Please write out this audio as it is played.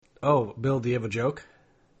Oh, Bill, do you have a joke?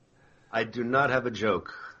 I do not have a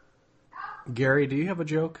joke. Gary, do you have a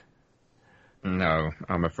joke? No,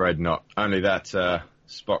 I'm afraid not. Only that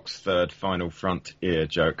Spock's third final front ear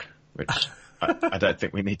joke, which I don't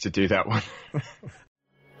think we need to do that one.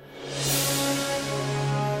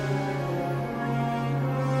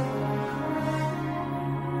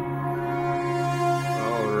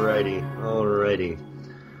 Alrighty.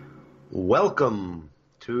 Welcome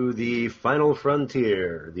to the Final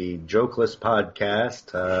Frontier, the Jokeless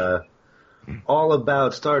podcast, all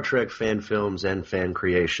about Star Trek fan films and fan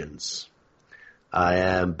creations. I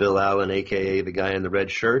am Bill Allen, a.k.a. the guy in the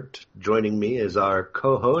red shirt. Joining me is our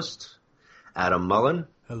co-host, Adam Mullen.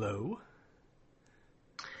 Hello.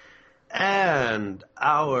 And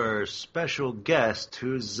our special guest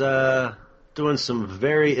who's doing some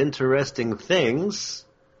very interesting things.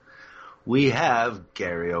 We have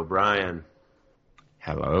Gary O'Brien.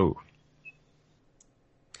 Hello.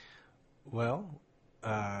 Well,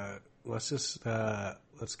 let's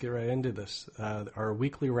get right into this. Our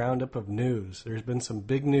weekly roundup of news. There's been some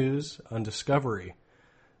big news on Discovery.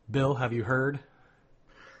 Bill, have you heard?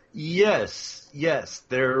 Yes.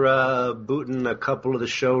 They're booting a couple of the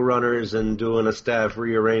showrunners and doing a staff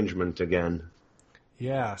rearrangement again.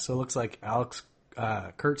 Yeah, so it looks like Alex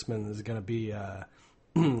Kurtzman is going to be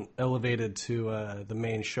elevated to the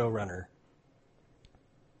main showrunner.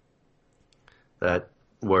 That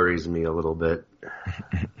worries me a little bit.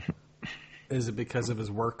 Is it because of his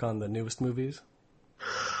work on the newest movies?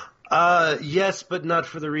 Yes, but not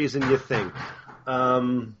for the reason you think. I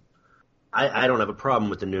don't have a problem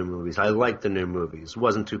with the new movies. I like the new movies.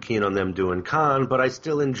 Wasn't too keen on them doing Khan, but I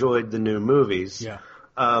still enjoyed the new movies. Yeah.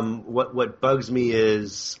 What bugs me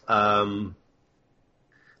is, and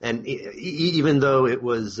even though it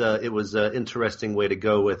was an interesting way to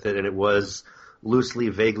go with it, and it was loosely,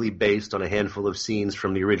 vaguely based on a handful of scenes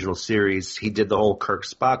from the original series, he did the whole Kirk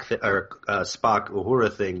Spock Spock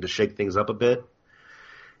Uhura thing to shake things up a bit,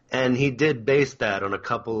 and he did base that on a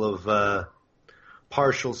couple of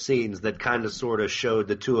partial scenes that kind of sort of showed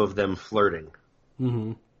the two of them flirting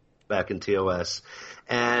back in TOS,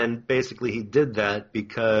 and basically he did that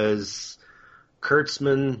because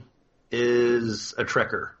Kurtzman is a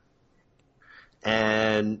Trekker.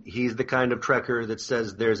 And he's the kind of Trekker that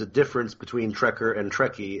says there's a difference between Trekker and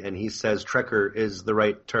Trekkie, and he says Trekker is the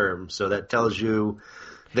right term. So that tells you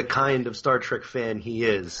the kind of Star Trek fan he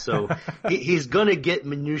is. So he's going to get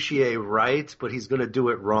minutiae right, but he's going to do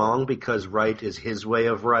it wrong because right is his way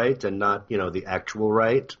of right and not, the actual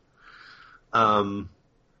right.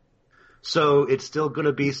 So it's still going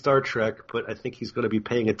to be Star Trek, but I think he's going to be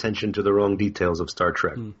paying attention to the wrong details of Star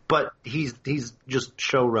Trek. But he's just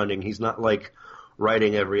show running. He's not like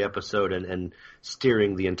writing every episode and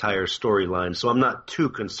steering the entire storyline. So I'm not too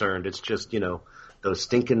concerned. It's just, those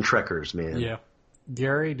stinking Trekkers, man. Yeah.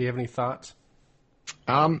 Gary, do you have any thoughts?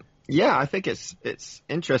 Yeah, I think it's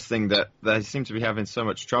interesting that they seem to be having so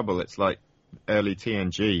much trouble. It's like early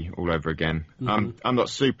TNG all over again. I'm not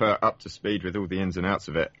super up to speed with all the ins and outs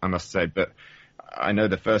of it, I must say, but I know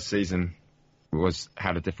the first season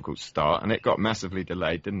had a difficult start, and it got massively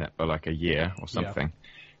delayed, didn't it, by like a year or something.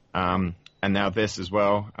 Yeah. And now this as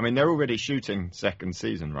well. I mean, they're already shooting second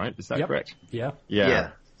season, right? Is that correct? Yeah.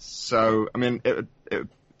 So, I mean,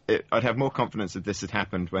 I'd have more confidence that this had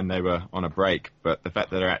happened when they were on a break, but the fact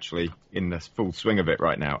that they're actually in the full swing of it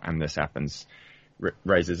right now and this happens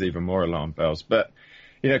raises even more alarm bells. But,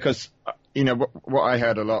 because, what I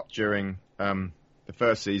heard a lot during the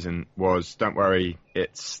first season was, don't worry,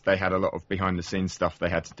 they had a lot of behind-the-scenes stuff they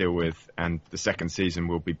had to deal with, and the second season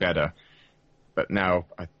will be better. But now,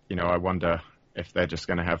 I wonder if they're just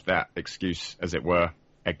going to have that excuse, as it were,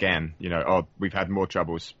 again. We've had more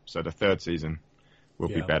troubles, so the third season will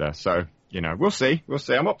be better. So, we'll see.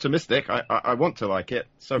 I'm optimistic. I want to like it.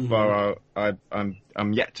 So far,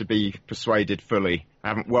 I'm yet to be persuaded fully. I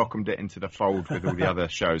haven't welcomed it into the fold with all the other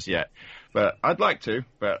shows yet. But I'd like to,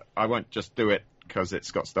 but I won't just do it because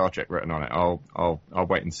it's got Star Trek written on it. I'll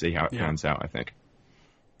wait and see how it pans out, I think.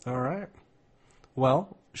 All right.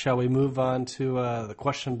 Well, shall we move on to the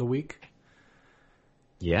question of the week?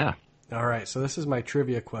 Yeah. All right. So this is my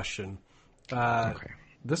trivia question. Okay.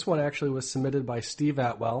 This one actually was submitted by Steve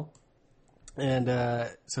Atwell. And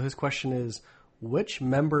so his question is, which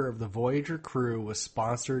member of the Voyager crew was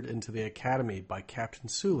sponsored into the Academy by Captain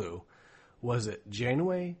Sulu? Was it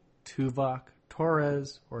Janeway, Tuvok,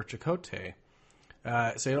 Torres, or Chakotay?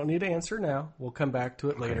 So you don't need to answer now. We'll come back to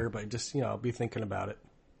it later, but just, be thinking about it.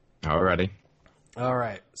 Alrighty. All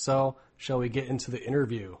right. So shall we get into the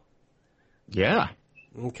interview? Yeah.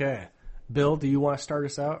 Okay. Bill, do you want to start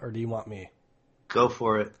us out or do you want me? Go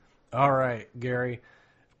for it. All right, Gary.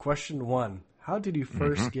 Question 1. How did you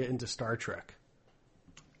first get into Star Trek?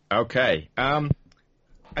 Okay. I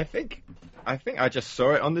think I just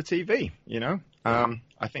saw it on the TV, you know.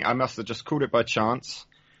 I think I must have just caught it by chance.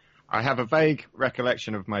 I have a vague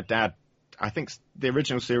recollection of my dad. I think the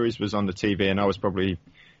original series was on the TV, and I was probably,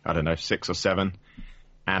 I don't know, 6 or 7.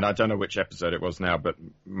 And I don't know which episode it was now, but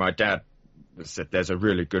my dad said there's a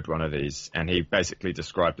really good one of these, and he basically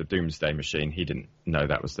described the Doomsday Machine. He didn't know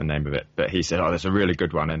that was the name of it, but he said, oh, there's a really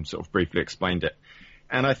good one, and sort of briefly explained it.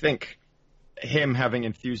 And I think him having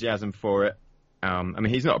enthusiasm for it, I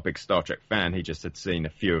mean, he's not a big Star Trek fan. He just had seen a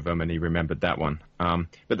few of them, and he remembered that one.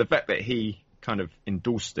 But the fact that he kind of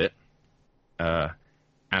endorsed it, and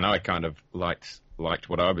I kind of liked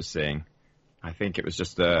what I was seeing, I think it was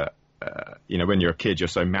just you know, when you're a kid, you're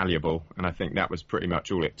so malleable, and I think that was pretty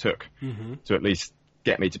much all it took to at least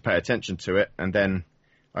get me to pay attention to it, and then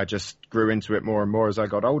I just grew into it more and more as I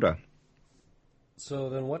got older. So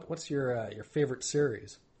then, what's your favorite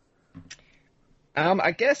series?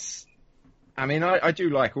 I guess, I mean, I do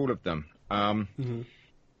like all of them, but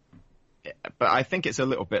I think it's a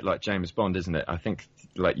little bit like James Bond, isn't it? I think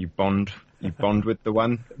like you bond with the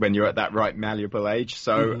one when you're at that right malleable age.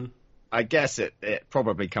 So I guess it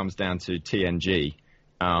probably comes down to TNG.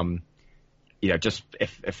 You know, just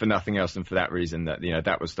if for nothing else than for that reason, that, you know,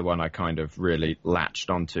 that was the one I kind of really latched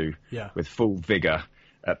onto with full vigor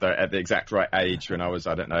at the exact right age when I was,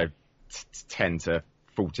 I don't know, 10 to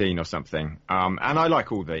 14 or something. And I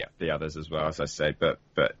like all the others as well, as I say, but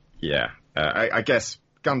yeah, I guess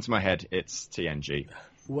gun to my head, it's TNG.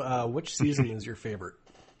 Which season is your favorite?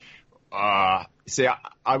 See,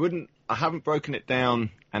 I haven't broken it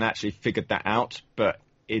down and actually figured that out, but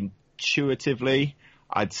intuitively,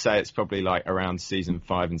 I'd say it's probably like around season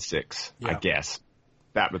 5 and 6, I guess.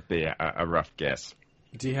 That would be a rough guess.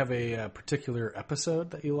 Do you have a particular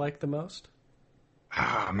episode that you like the most?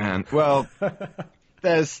 Oh, man. Well,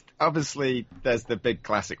 there's the big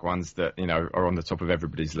classic ones that, you know, are on the top of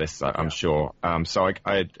everybody's list, I'm sure. So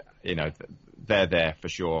I you know, they're there for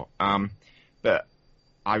sure. But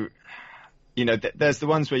you know, there's the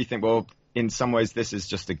ones where you think, well, in some ways this is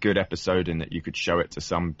just a good episode in that you could show it to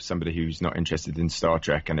somebody who's not interested in Star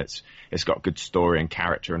Trek, and it's got good story and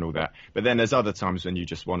character and all that. But then there's other times when you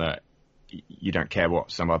just you don't care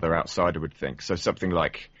what some other outsider would think. So something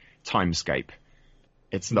like Timescape,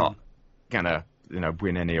 it's not gonna, you know,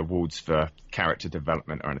 win any awards for character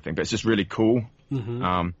development or anything, but it's just really cool.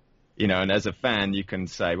 You know, and as a fan, you can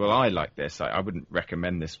say, well, I like this. I wouldn't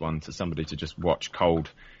recommend this one to somebody to just watch cold.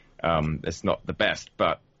 It's not the best,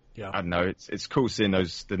 but I don't know. It's cool seeing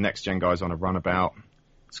the next gen guys on a runabout.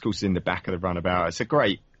 It's cool seeing the back of the runabout. It's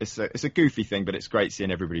a goofy thing, but it's great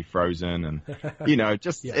seeing everybody frozen, and you know,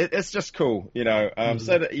 just it's just cool, you know.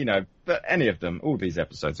 So that, you know, but any of them, all these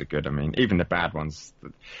episodes are good. I mean, even the bad ones.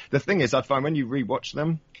 The thing is, I find when you rewatch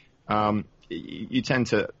them, you tend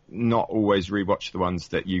to not always rewatch the ones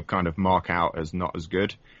that you kind of mark out as not as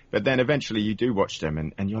good, but then eventually you do watch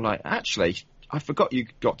them, and you're like, actually, I forgot you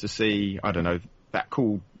got to see, I don't know,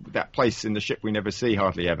 that place in the ship we never see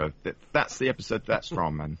hardly ever. That's the episode that's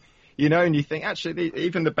from, and you know, and you think actually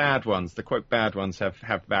even the bad ones, the quote bad ones, have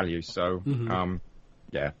value. So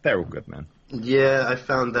yeah, they're all good, man. Yeah, I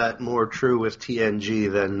found that more true with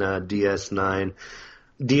TNG than DS9.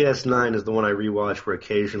 DS9 is the one I rewatch where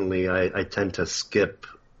occasionally I tend to skip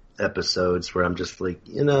episodes where I'm just like,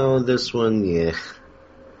 you know, this one, yeah.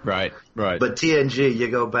 Right. But TNG, you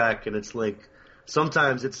go back and it's like,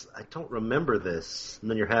 sometimes I don't remember this.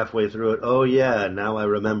 And then you're halfway through it. Oh, yeah, now I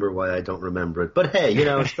remember why I don't remember it. But hey, you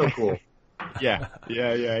know, it's still cool. Yeah.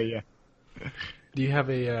 Do you have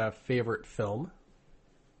a favorite film?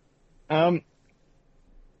 I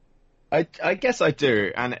guess I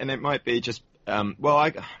do. And it might be just,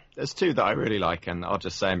 there's two that I really like, and I'll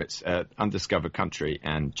just say them. It's Undiscovered Country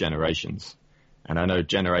and Generations. And I know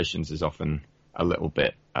Generations is often a little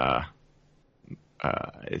bit...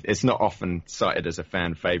 it's not often cited as a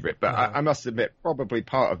fan favorite, but I must admit, probably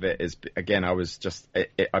part of it is, again, I was just,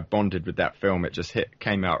 I bonded with that film. It just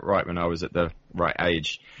came out right when I was at the right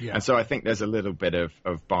age. Yeah. And so I think there's a little bit of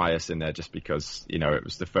bias in there just because, you know, it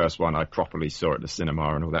was the first one I properly saw at the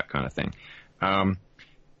cinema and all that kind of thing.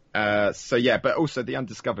 So yeah, but also The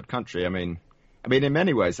Undiscovered Country. I mean, in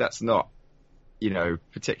many ways, that's not, you know,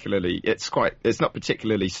 particularly, it's not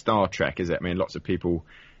particularly Star Trek, is it? I mean, lots of people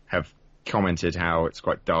have commented how it's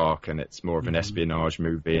quite dark and it's more of an espionage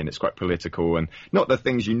movie and it's quite political and not the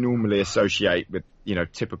things you normally associate with, you know,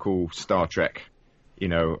 typical Star Trek, you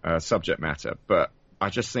know, subject matter. But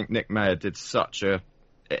I just think Nick Meyer did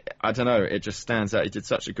I don't know, it just stands out. He did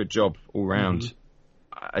such a good job all round.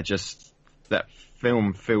 That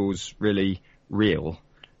film feels really real.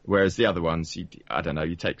 Whereas the other ones, I don't know,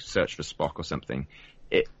 you take Search for Spock or something,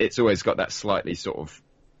 it's always got that slightly sort of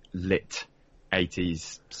lit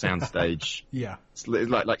 80s soundstage. Yeah. It's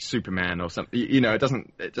like Superman or something.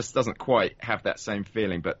 It just doesn't quite have that same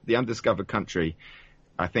feeling. But The Undiscovered Country,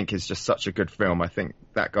 I think, is just such a good film. I think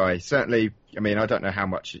that guy, certainly, I mean, I don't know how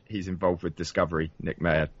much he's involved with Discovery, Nick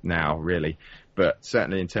Meyer, now, really. But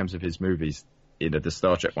certainly in terms of his movies, the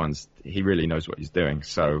Star Trek ones, he really knows what he's doing.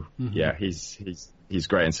 So, yeah, he's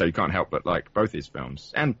great. And so you can't help but like both his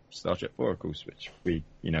films. And Star Trek 4, of course, which we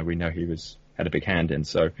know he had a big hand in.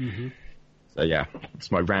 So, so yeah,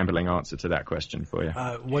 it's my rambling answer to that question for you.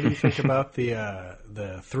 What do you think about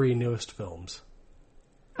the 3 newest films?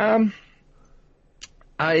 I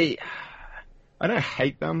don't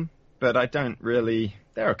hate them, but I don't really.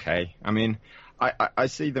 They're okay. I mean, I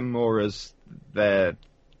see them more as they're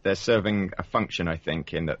serving a function. I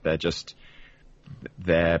think in that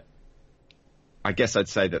they're. I guess I'd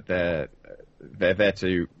say that they're there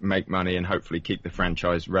to make money and hopefully keep the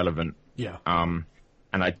franchise relevant. Yeah.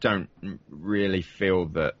 And I don't really feel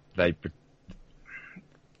that I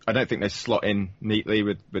don't think they slot in neatly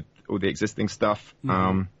with all the existing stuff.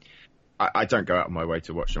 I don't go out of my way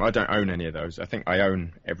to watch them. I don't own any of those. I think I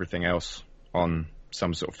own everything else on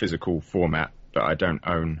some sort of physical format, but I don't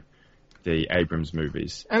own the Abrams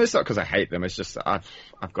movies. And it's not because I hate them. It's just that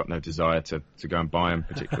I've got no desire to go and buy them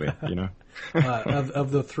particularly,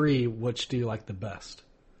 Of the 3, which do you like the best?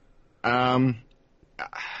 I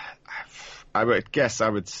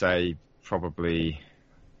would say probably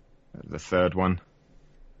the third one,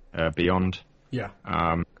 Beyond. Yeah.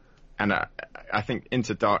 And I think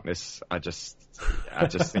Into Darkness, I just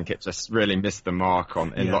think it just really missed the mark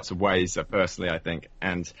in lots of ways, personally, I think.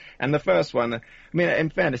 And the first one, I mean, in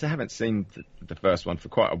fairness, I haven't seen the first one for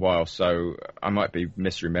quite a while, so I might be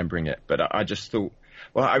misremembering it. But I just thought,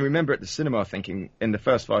 well, I remember at the cinema thinking, in the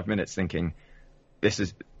first 5 minutes, thinking, this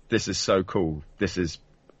is so cool.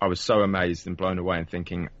 I was so amazed and blown away and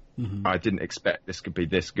thinking, I didn't expect this could be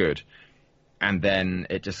this good. And then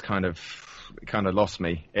it just kind of lost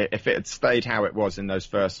me. If it had stayed how it was in those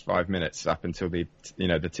first 5 minutes up until the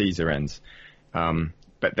teaser ends,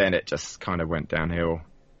 but then it just kind of went downhill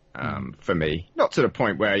for me. Not to the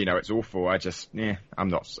point where it's awful. I'm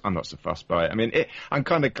not so fussed by it. I mean, I'm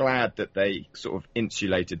kind of glad that they sort of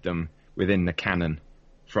insulated them within the canon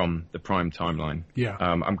from the Prime timeline. Yeah.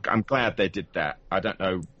 I'm glad they did that. I don't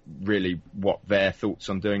know really what their thoughts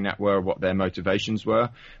on doing that were, what their motivations were,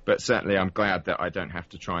 but certainly I'm glad that I don't have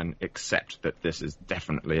to try and accept that this is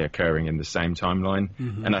definitely occurring in the same timeline.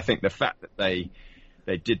 And I think the fact that they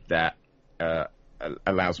did that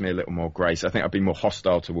allows me a little more grace. I think I'd be more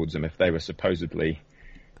hostile towards them if they were supposedly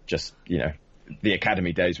just, the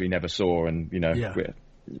Academy days we never saw, and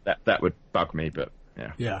that would bug me. But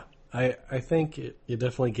yeah, I think it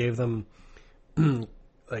definitely gave them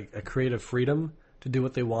like a creative freedom to do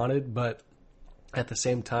what they wanted, but at the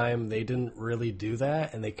same time they didn't really do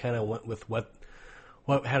that, and they kind of went with what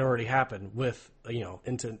had already happened with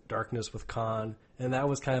Into Darkness with Khan, and that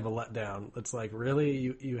was kind of a letdown. It's like,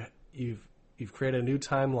 really, you've created a new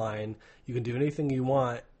timeline, you can do anything you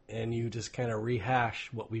want, and you just kind of rehash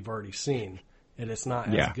what we've already seen, and it's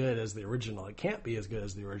not as good as the original. It can't be as good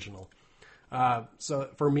as the original. So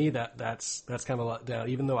for me, that's kind of a letdown,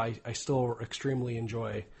 even though I still extremely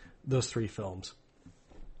enjoy those 3 films.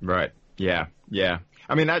 Right. Yeah.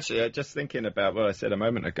 I mean, actually, just thinking about what I said a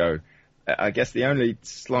moment ago, I guess the only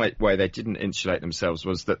slight way they didn't insulate themselves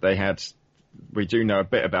was that we do know a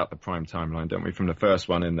bit about the Prime timeline, don't we, from the first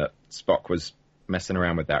one, in that Spock was messing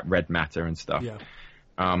around with that red matter and stuff. Yeah.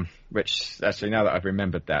 Which, actually, now that I've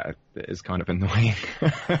remembered that, it is kind of annoying.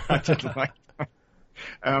 I didn't like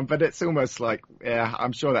that. But it's almost like,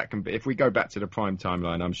 I'm sure that can be, if we go back to the Prime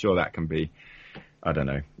timeline, I'm sure that can be, I don't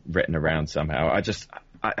know, written around somehow.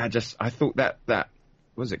 I thought that what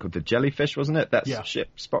was it called? The jellyfish, wasn't it? That ship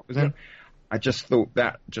Spock was in. Yep. I just thought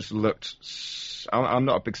that just looked. I'm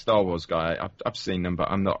not a big Star Wars guy. I've seen them,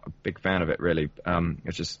 but I'm not a big fan of it really.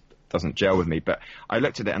 It just doesn't gel with me. But I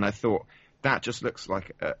looked at it and I thought that just looks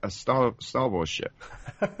like a Star Wars ship.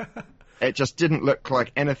 It just didn't look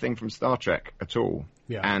like anything from Star Trek at all.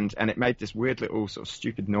 Yeah. And it made this weird little sort of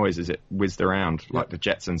stupid noise as it whizzed around, like the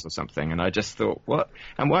Jetsons or something. And I just thought, what?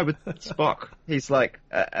 And why would Spock, he's like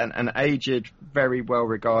an aged, very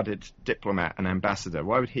well-regarded diplomat and ambassador,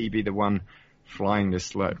 why would he be the one flying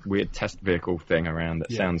this like weird test vehicle thing around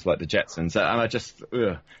that sounds like the Jetsons? And I just,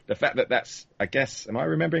 the fact that that's, I guess, am I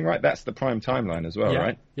remembering right? That's the Prime timeline as well,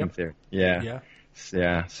 right? Yep. In theory. Yeah.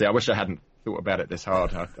 See, I wish I hadn't thought about it this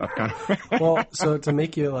hard. I've kind of Well, so to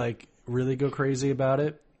make you like really go crazy about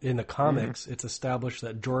it, in the comics, it's established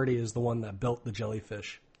that Geordi is the one that built the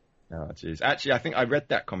jellyfish Oh, jeez. Actually, I think I read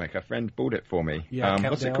that comic. A friend bought it for me. Yeah,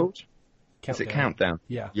 what's it called? Countdown. Is it Countdown?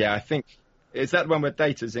 Yeah. Yeah, I think... Is that the one where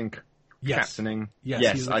Data's in Yes. captaining?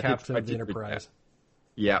 Yes, he's the captain of the Enterprise.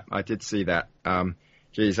 Yeah, I did see that.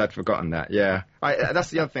 Geez, I'd forgotten that. Yeah, that's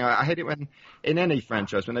the other thing. I hate it when, in any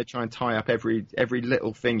franchise, when they try and tie up every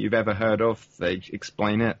little thing you've ever heard of, they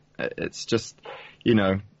explain it. It's just,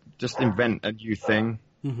 just invent a new thing.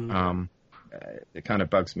 Mm-hmm. It kind of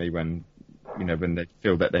bugs me when they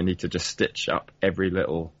feel that they need to just stitch up every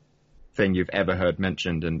little thing you've ever heard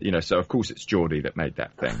mentioned, and so of course it's Geordie that made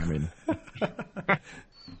that thing. I mean.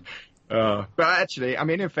 But actually, I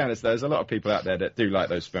mean, in fairness, there's a lot of people out there that do like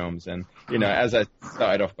those films, and as I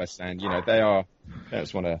started off by saying, they are. I don't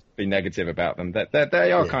just want to be negative about them.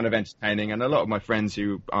 They are kind of entertaining, and a lot of my friends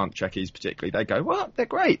who aren't Trekkies particularly, they go, "Well, they're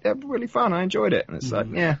great. They're really fun. I enjoyed it." And it's like,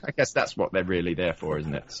 yeah, I guess that's what they're really there for,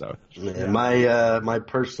 isn't it? So, my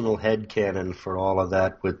personal headcanon for all of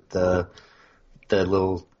that with the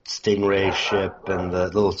little Stingray ship and the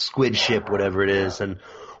little squid ship, whatever it is, and.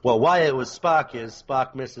 Well, why it was Spock is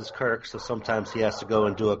Spock misses Kirk, so sometimes he has to go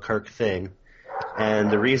and do a Kirk thing. And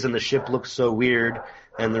the reason the ship looks so weird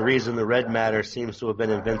and the reason the red matter seems to have been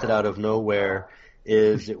invented out of nowhere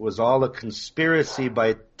is it was all a conspiracy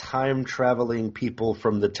by time-traveling people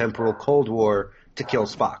from the temporal Cold War to kill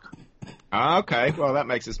Spock. Okay, well, that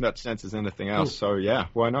makes as much sense as anything else, so yeah,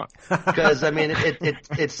 why not? Because, I mean,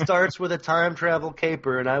 it starts with a time travel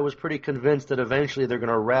caper, and I was pretty convinced that eventually they're going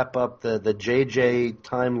to wrap up the JJ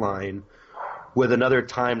timeline with another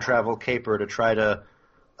time travel caper to try to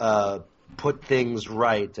put things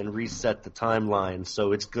right and reset the timeline.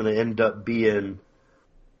 So it's going to end up being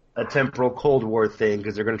a temporal Cold War thing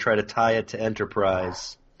because they're going to try to tie it to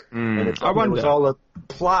Enterprise. And it was all a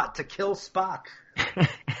plot to kill Spock.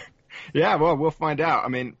 Yeah, well, we'll find out. I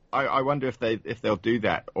mean, I wonder if they'll do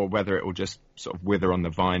that, or whether it will just sort of wither on the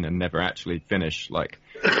vine and never actually finish. Like,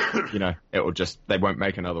 they won't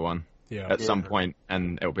make another one at some point,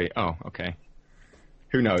 and it'll be, oh, okay.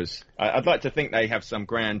 Who knows? I'd like to think they have some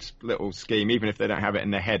grand little scheme, even if they don't have it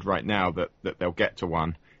in their head right now, that they'll get to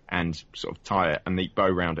one and sort of tie a neat bow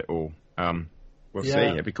around it all. We'll see.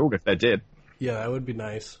 It'd be cool if they did. Yeah, that would be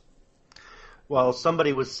nice. Well,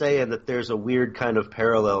 somebody was saying that there's a weird kind of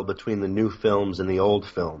parallel between the new films and the old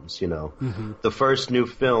films, Mm-hmm. The first new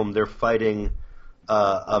film, they're fighting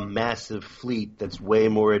a massive fleet that's way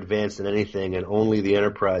more advanced than anything, and only the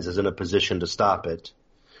Enterprise is in a position to stop it,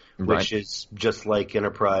 which is just like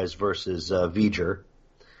Enterprise versus V'ger.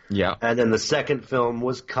 Yeah. And then the second film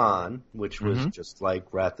was Khan, which was just like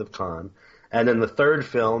Wrath of Khan. And then the third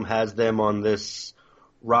film has them on this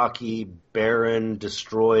rocky, barren,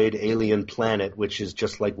 destroyed alien planet, which is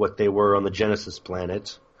just like what they were on the Genesis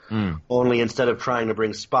planet. Only instead of trying to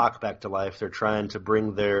bring Spock back to life, they're trying to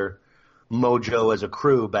bring their mojo as a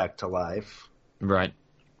crew back to life. Right.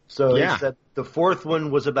 So they said the fourth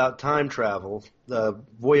one was about time travel. The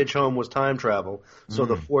Voyage Home was time travel. So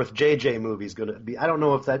the fourth JJ movie is going to be... I don't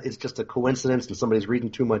know if that is just a coincidence and somebody's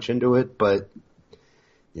reading too much into it, but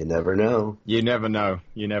you never know. You never know.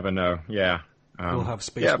 Yeah. We'll have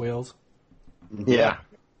space whales. Yeah.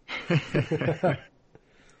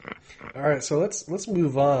 All right, so let's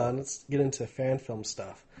move on. Let's get into fan film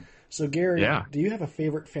stuff. So, Gary, do you have a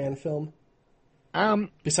favorite fan film?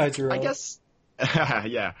 Besides your own? I guess,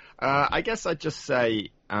 I guess I'd just say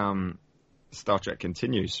Star Trek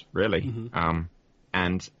Continues, really. Mm-hmm.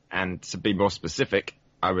 And to be more specific,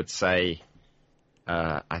 I would say,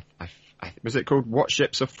 was it called What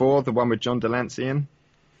Ships Are For? The one with John Delancey in?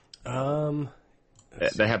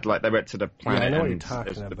 They went to the planet. Yeah, I know what and you're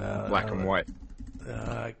talking about. Black and white.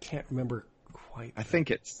 I can't remember quite. I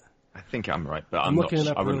think I'm right, but I'm looking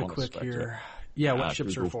not, it up really quick here. Yeah, What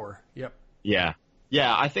Ships Are For? Yep. Yeah.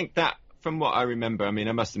 I think that, from what I remember, I mean,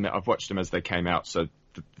 I must admit, I've watched them as they came out, so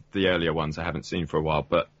the earlier ones I haven't seen for a while,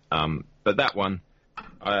 but that one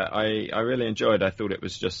I really enjoyed. I thought it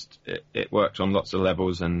was just it worked on lots of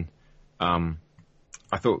levels, and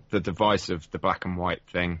I thought the device of the black and white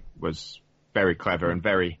thing was very clever and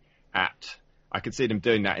very apt. I could see them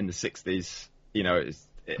doing that in the 60s.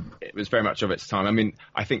 It was very much of its time. I mean,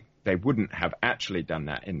 I think they wouldn't have actually done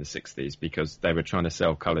that in the 60s because they were trying to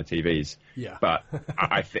sell color TVs. Yeah. But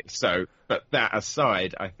I think so. But that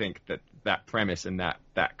aside, I think that premise and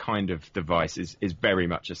that kind of device is very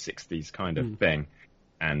much a 60s kind of thing.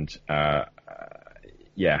 And I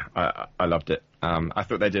loved it. I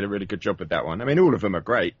thought they did a really good job with that one. I mean, all of them are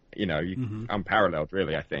great, unparalleled,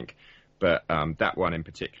 really, I think. But that one in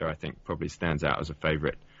particular, I think, probably stands out as a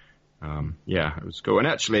favorite. It was cool. And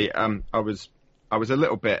actually, I was a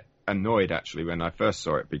little bit annoyed, actually, when I first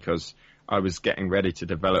saw it, because I was getting ready to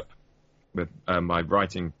develop with my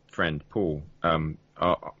writing friend Paul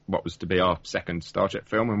what was to be our second Star Trek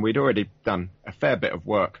film, and we'd already done a fair bit of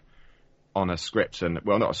work on a script, and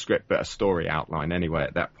well, not a script, but a story outline anyway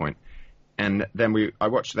at that point. And then I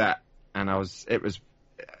watched that, and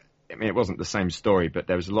it wasn't the same story, but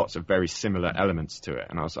there was lots of very similar elements to it,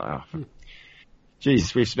 and I was like, oh,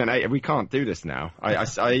 geez, we can't do this now. I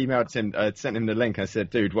emailed him, sent him the link. I said,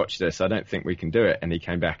 dude, watch this. I don't think we can do it. And he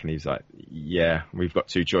came back and he's like, yeah, we've got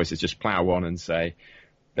two choices. Just plow on and say,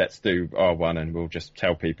 let's do R1 and we'll just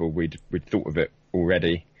tell people we'd thought of it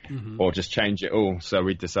already, or just change it all. So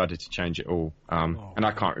we decided to change it all. And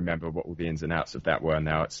I can't remember what all the ins and outs of that were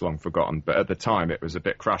now. It's long forgotten. But at the time, it was a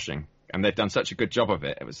bit crushing. And they'd done such a good job of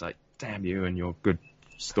it. It was like, damn you and your good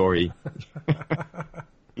story.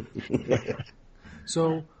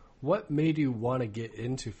 So, what made you want to get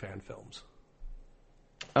into fan films?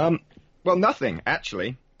 Well, nothing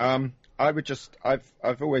actually. I've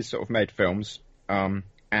always sort of made films,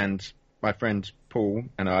 and my friend Paul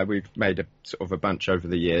and we've made a bunch over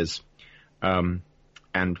the years, and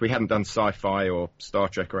we hadn't done sci-fi or Star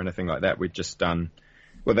Trek or anything like that. We'd just done,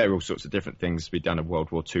 well, there were all sorts of different things. We'd done a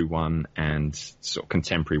World War II one and sort of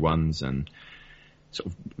contemporary ones and sort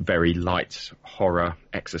of very light horror,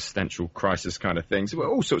 existential crisis kind of things. Well,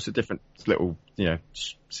 all sorts of different little,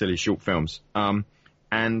 silly short films.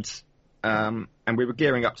 And we were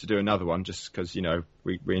gearing up to do another one just because,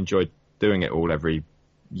 we enjoyed doing it all every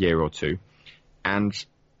year or two. And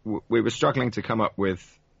we were struggling to come up with,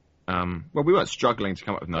 we weren't struggling to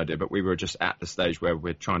come up with an idea, but we were just at the stage where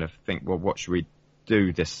we're trying to think, well, what should we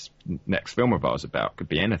do this next film of ours about? Could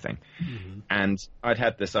be anything. Mm-hmm. And I'd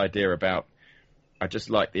had this idea about, I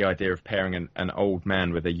just like the idea of pairing an old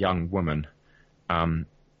man with a young woman,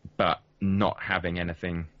 but not having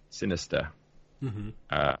anything sinister. Mm-hmm.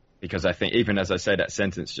 Because I think, even as I say that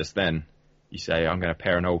sentence just then, you say, I'm going to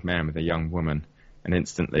pair an old man with a young woman, and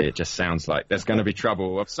instantly it just sounds like there's going to be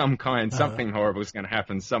trouble of some kind, something horrible is going to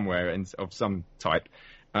happen somewhere of some type.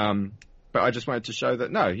 But I just wanted to show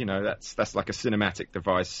that, no, that's like a cinematic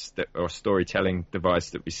device or storytelling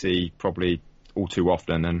device that we see probably all too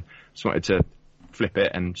often, and just wanted to flip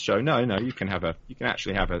it and show, no, you can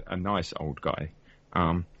actually have a nice old guy.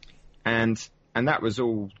 And that was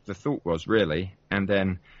all the thought was, really. And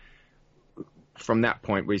then from that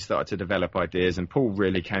point, we started to develop ideas, and Paul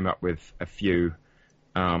really came up with a few.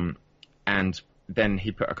 And then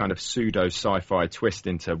he put a kind of pseudo sci-fi twist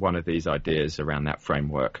into one of these ideas around that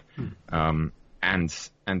framework. And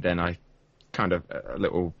then I kind of, a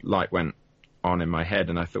little light went on in my head,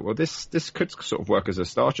 and I thought, well, this could sort of work as a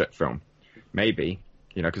Star Trek film. Maybe,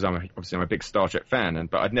 because I'm a big Star Trek fan,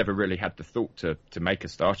 but I'd never really had the thought to make a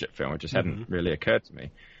Star Trek film. It just hadn't really occurred to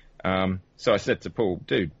me. So I said to Paul,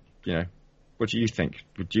 dude, what do you think?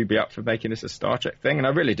 Would you be up for making this a Star Trek thing? And I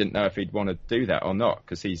really didn't know if he'd want to do that or not,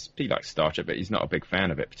 because he likes Star Trek, but he's not a big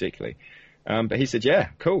fan of it particularly. But he said, yeah,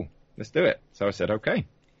 cool, let's do it. So I said, okay.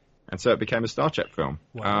 And so it became a Star Trek film.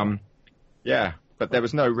 Wow. Yeah, but there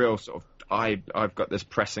was no real sort of, I've got this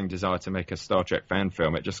pressing desire to make a Star Trek fan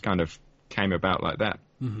film. It just kind of came about like that.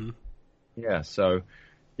 Mm-hmm. Yeah, so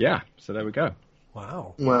there we go.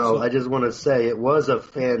 Wow. Well, I just want to say it was a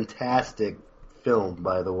fantastic film,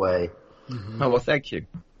 by the way. Mm-hmm. Oh, well, thank you.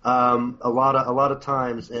 A lot of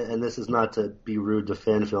times, and this is not to be rude to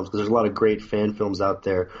fan films, because there's a lot of great fan films out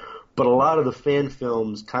there, but a lot of the fan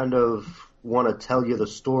films kind of want to tell you the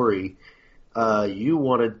story. You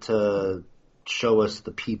wanted to show us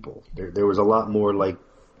the people. There was a lot more like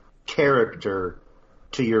character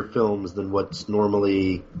to your films than what's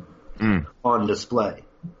normally on display.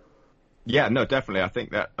 Yeah, no, definitely. I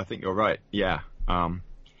think you're right. Yeah. And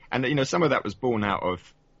some of that was born out of,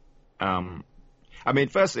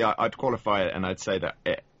 firstly, I'd qualify it and I'd say that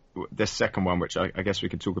this second one, which I guess we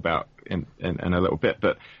could talk about in a little bit,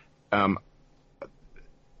 but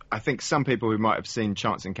I think some people who might have seen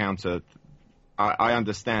Chance Encounter, I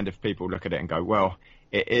understand if people look at it and go, well,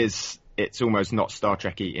 it's almost not Star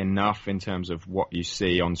Trek-y enough in terms of what you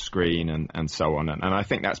see on screen and so on. And I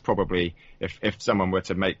think that's probably, if someone were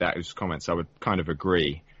to make those comments, I would kind of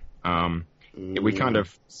agree. We kind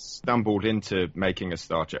of stumbled into making a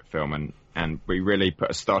Star Trek film, and we really put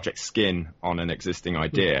a Star Trek skin on an existing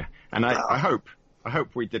idea. And I hope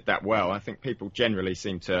we did that well. I think people generally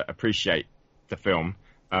seem to appreciate the film.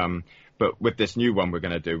 But with this new one we're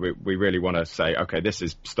going to do, we really want to say, okay, this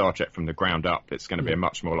is Star Trek from the ground up. It's going to be a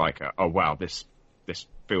much more like, oh wow, this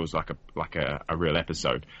feels like a real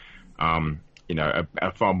episode.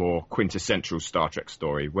 A far more quintessential Star Trek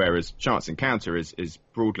story, whereas Chance Encounter is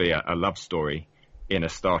broadly a love story in a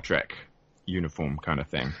Star Trek uniform kind of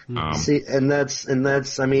thing. See, and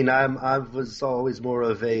that's. I mean, I was always more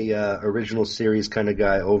of a original series kind of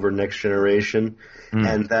guy over Next Generation,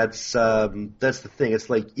 and that's the thing. It's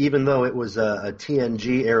like even though it was a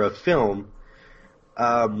TNG era film,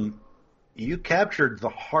 you captured the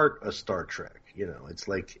heart of Star Trek. You know, it's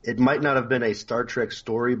like it might not have been a Star Trek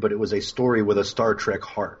story, but it was a story with a Star Trek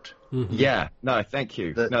heart. Mm-hmm. Yeah, no, thank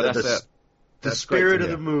you. The spirit of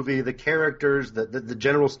the movie, the characters, the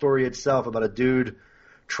general story itself about a dude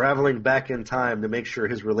traveling back in time to make sure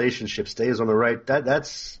his relationship stays on the right.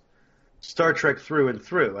 That's Star Trek through and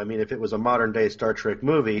through. I mean, if it was a modern day Star Trek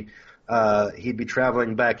movie, he'd be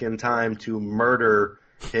traveling back in time to murder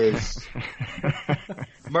his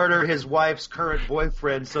wife's current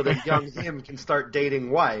boyfriend so that young him can start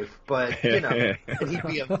dating wife. But, you know, and he'd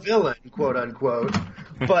be a villain, quote unquote.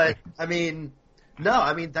 But, I mean, no,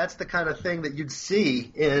 I mean, that's the kind of thing that you'd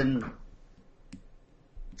see in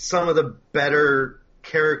some of the better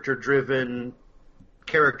character-driven,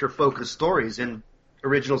 character-focused stories in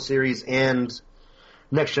original series and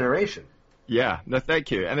Next Generation. Yeah, no,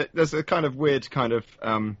 thank you. And there's a kind of weird kind of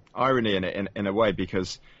irony in it, in a way,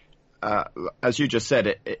 because as you just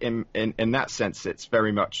said, in that sense, it's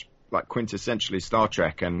very much like quintessentially Star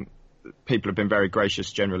Trek, and people have been very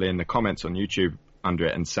gracious generally in the comments on YouTube under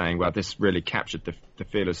it and saying, well, this really captured the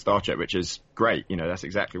feel of Star Trek, which is great. You know, that's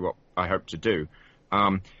exactly what I hope to do.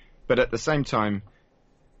 But at the same time,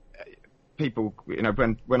 people, you know,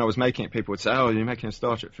 when I was making it, people would say, oh, you're making a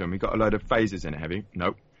Star Trek film. You got a load of phases in it, have you?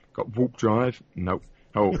 Nope. Got warp drive? Nope.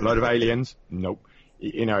 Oh, a load of aliens? Nope.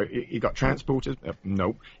 You know, you got transporters?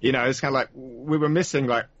 Nope. You know, it's kind of like we were missing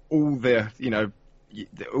like all the, you know,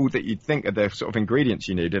 all that you'd think of the sort of ingredients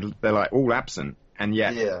you needed. They're like all absent, and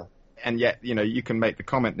yet, you know, you can make the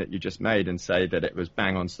comment that you just made and say that it was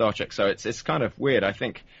bang on Star Trek. So it's kind of weird. I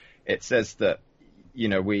think it says that, you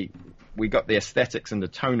know, we got the aesthetics and the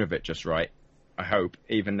tone of it just right, I hope,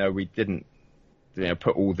 even though we didn't, you know,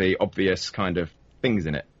 put all the obvious kind of things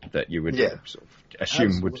in it that you would sort of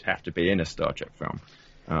assume would have to be in a Star Trek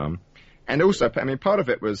film. And also, I mean, part of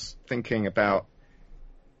it was thinking about,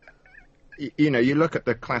 you know, you look at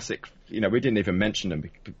the classic, you know, we didn't even mention them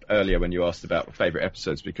earlier when you asked about favorite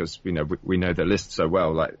episodes, because, you know, we know the list so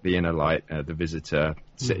well, like The Inner Light, The Visitor,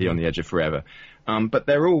 City on the Edge of Forever. But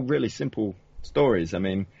they're all really simple stories. I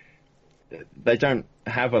mean, they don't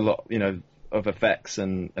have a lot, you know, of effects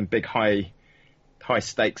and big high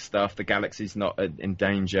stakes stuff. The galaxy's not in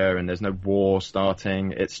danger and there's no war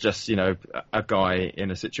starting. It's just, you know, a guy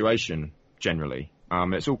in a situation generally.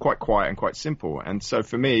 It's all quite quiet and quite simple. And so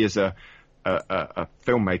for me as a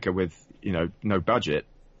filmmaker with, you know, no budget,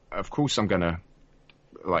 of course I'm going to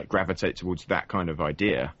like gravitate towards that kind of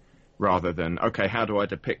idea rather than, okay, how do I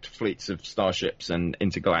depict fleets of starships and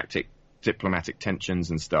intergalactic diplomatic tensions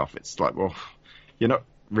and stuff? It's like, well, you're not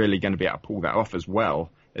really going to be able to pull that off as well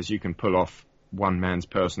as you can pull off one man's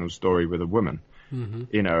personal story with a woman,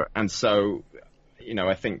 you know. And so, you know,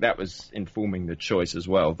 I think that was informing the choice as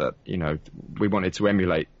well, that, you know, we wanted to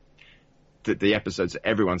emulate the episodes that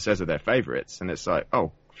everyone says are their favorites. And it's like,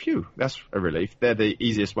 oh, phew, that's a relief. They're the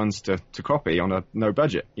easiest ones to copy on a no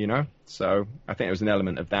budget, you know. So I think there was an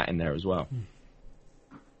element of that in there as well.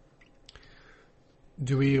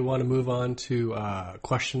 Do we want to move on to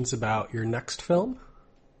questions about your next film?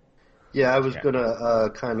 Yeah, I was going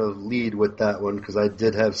to kind of lead with that one because I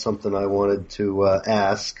did have something I wanted to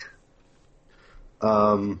ask.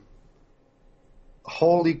 Holy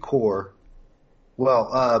Core.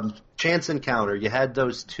 Well, Chance Encounter. You had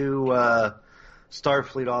those two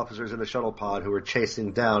Starfleet officers in a shuttle pod who were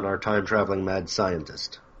chasing down our time-traveling mad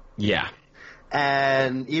scientist. Yeah.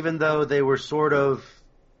 And even though they were sort of,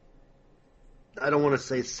 I don't want to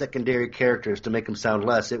say secondary characters to make them sound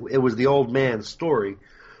less, it was the old man's story.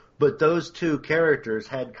 But those two characters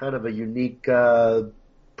had kind of a unique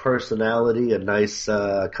personality, a nice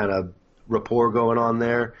kind of rapport going on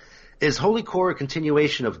there. Is Holy Core a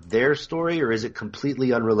continuation of their story, or is it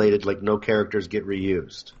completely unrelated, like no characters get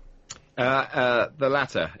reused? The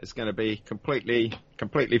latter is going to be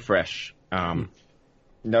completely fresh. No,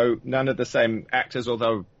 none of the same actors,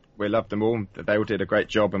 although we love them all. They all did a great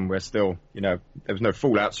job, and we're still, you know, there was no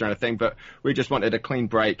fallouts or anything, but we just wanted a clean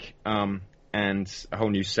break. And a whole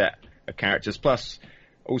new set of characters. Plus,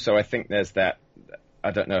 also, I think there's that,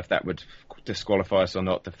 I don't know if that would disqualify us or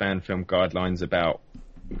not, the fan film guidelines about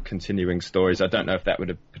continuing stories. I don't know if that would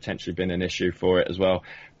have potentially been an issue for it as well.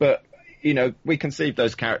 But, you know, we conceived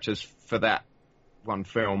those characters for that one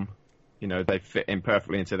film. You know, they fit in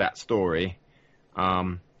perfectly into that story.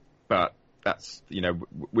 But that's, you know,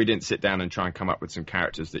 we didn't sit down and try and come up with some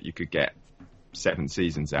characters that you could get 7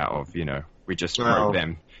 seasons out of, you know. we just wrote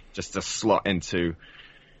them just to slot into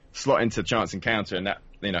Chance Encounter, and that,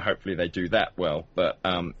 you know, hopefully they do that well. But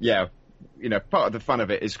yeah, you know, part of the fun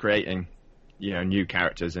of it is creating, you know, new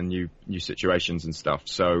characters and new situations and stuff.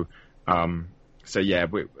 So yeah,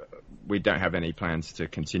 we don't have any plans to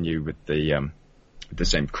continue with the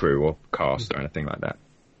same crew or cast or anything like that.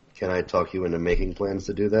 Can I talk you into making plans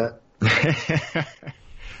to do that?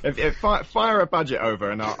 if fire a budget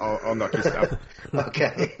over and I'll knock your stuff.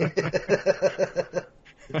 Okay.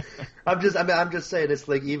 I'm just saying, it's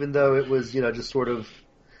like, even though it was, you know, just sort of,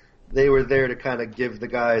 they were there to kind of give the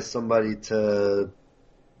guys somebody to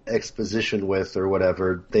exposition with or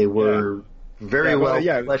whatever, they were very well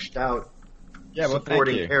fleshed out,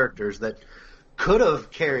 supporting characters that could have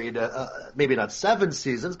carried maybe not 7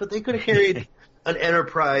 seasons, but they could have carried an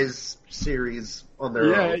Enterprise series on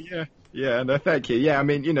their own. Yeah, no, thank you. Yeah, I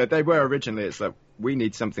mean, you know, they were originally, it's like, we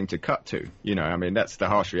need something to cut to, you know, I mean, that's the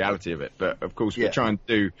harsh reality of it. But of course, we're trying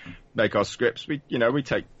to make our scripts, we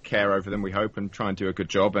take care over them, we hope, and try and do a good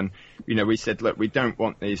job. And, you know, we said, look, we don't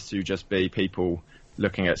want these to just be people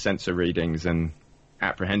looking at sensor readings and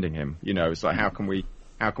apprehending him. You know, it's like, how can we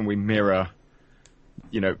mirror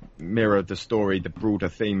the story, the broader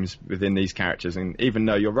themes within these characters? And even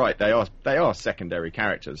though you're right, they are secondary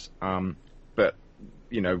characters, but,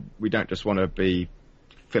 you know, we don't just want to be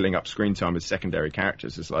filling up screen time with secondary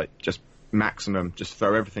characters. It's like, just maximum, just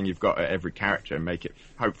throw everything you've got at every character and make it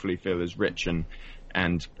hopefully feel as rich and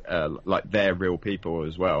like they're real people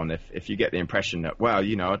as well. And if you get the impression that, well,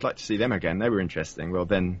 you know, I'd like to see them again, they were interesting, well,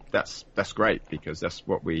 then that's great, because that's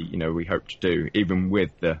what we hope to do, even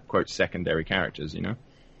with the quote secondary characters, you know.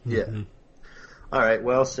 Yeah. All right,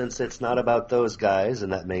 well, since it's not about those guys,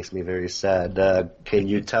 and that makes me very sad, what can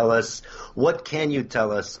you tell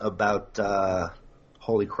us about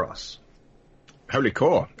Holy Cross? Holy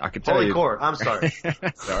Core, I could tell you. Holy Core, I'm sorry.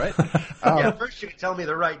 It's all right. Yeah, first you can tell me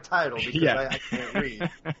the right title, because I can't read.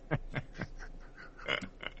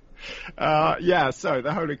 So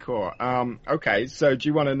the Holy Core. Okay, so do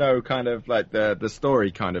you want to know kind of like the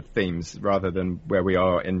story kind of themes rather than where we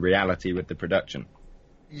are in reality with the production?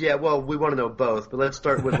 Yeah, well, we want to know both, but let's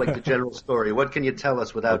start with like the general story. What can you tell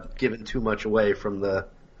us without giving too much away from the...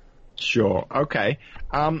 Sure, okay.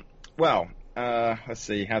 Let's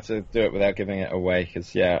see how to do it without giving it away,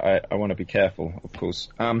 because, I want to be careful, of course.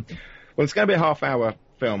 Well, it's going to be a half-hour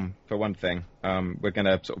film, for one thing. We're going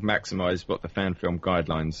to sort of maximize what the fan film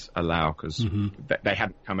guidelines allow, because they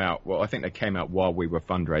hadn't come out. Well, I think they came out while we were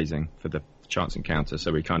fundraising for the Chance Encounter,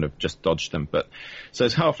 so we kind of just dodged them. So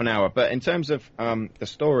it's half an hour. But in terms of the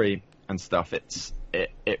story and stuff,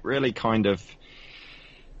 it really kind of...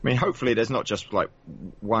 I mean, hopefully there's not just like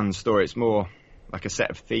one story. It's more like a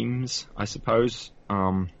set of themes, I suppose.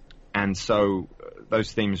 And so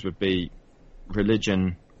those themes would be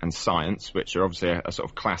religion and science, which are obviously a sort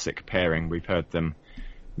of classic pairing. We've heard them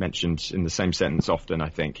mentioned in the same sentence often, I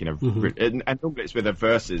think, you know, and normally it's with a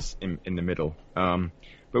verses in the middle.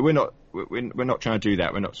 But we're not trying to do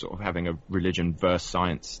that. We're not sort of having a religion versus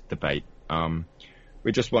science debate.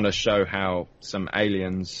 We just want to show how some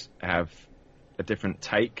aliens have a different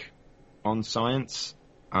take on science,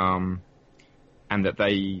 and that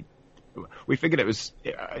we figured it was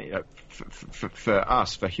for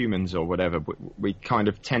us, for humans or whatever, we kind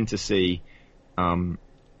of tend to see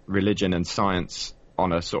religion and science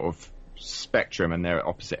on a sort of spectrum, and they're at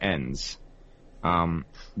opposite ends.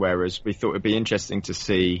 Whereas we thought it'd be interesting to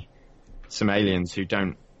see some aliens who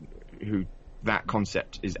that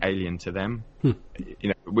concept is alien to them. You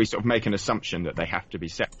know, we sort of make an assumption that they have to be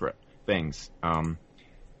separate things.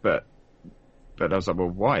 But I was like, well,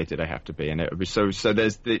 why do they have to be? And it would be so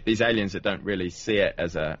there's these aliens that don't really see it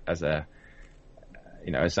as a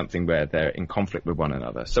you know, as something where they're in conflict with one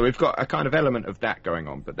another. So we've got a kind of element of that going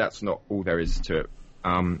on, but that's not all there is to it.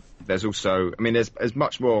 There's also, I mean, there's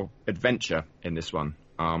much more adventure in this one.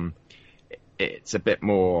 It's a bit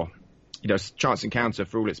more, you know, Chance Encounter,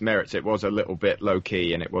 for all its merits, it was a little bit low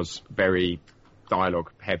key and it was very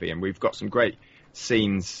dialogue heavy, and we've got some great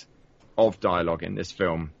scenes of dialogue in this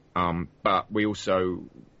film. But we also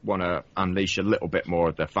want to unleash a little bit more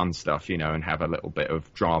of the fun stuff, you know, and have a little bit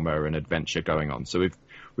of drama and adventure going on. So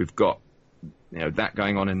we've got, you know, that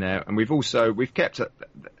going on in there, and we've kept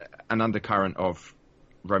an undercurrent of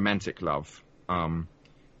romantic love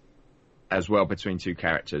as well between two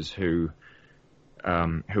characters who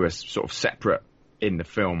are sort of separate in the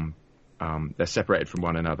film. They're separated from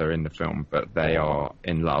one another in the film, but they are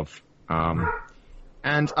in love.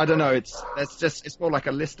 And I don't know, it's more like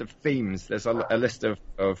a list of themes. There's a list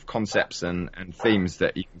of concepts and themes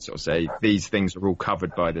that you can sort of say, these things are all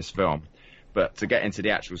covered by this film. But to get into the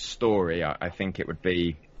actual story, I think it would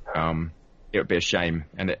be it would be a shame,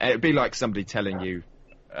 and it'd be like somebody telling you,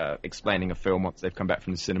 explaining a film once they've come back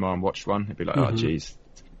from the cinema and watched one. It'd be like, oh, geez,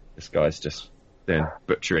 this guy's just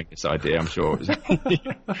butchering this idea, I'm sure.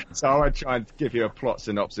 So I won't try and give you a plot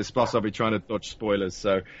synopsis. Plus, I'll be trying to dodge spoilers.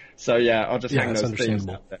 So yeah, I'll just hang those themes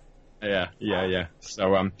out there. Yeah.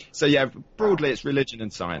 So yeah, broadly it's religion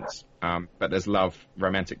and science, but there's love,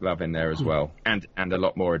 romantic love in there as well, and a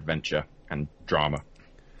lot more adventure and drama.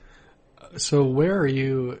 So where are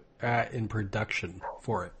you at in production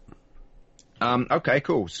for it? Okay,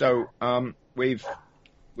 cool. So we've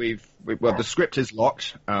the script is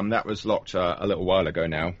locked. That was locked a little while ago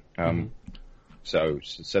now. So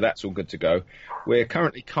that's all good to go. We're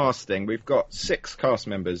currently casting. We've got 6 cast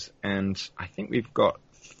members, and I think we've got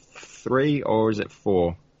 3 or is it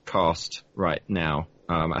 4 cast right now.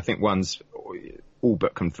 I think one's all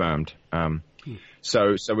but confirmed.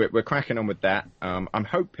 So we're cracking on with that. I'm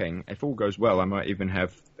hoping, if all goes well, I might even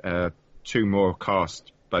have 2 more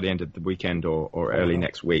cast by the end of the weekend or early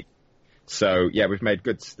next week. So yeah, we've made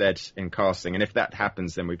good stead in casting, and if that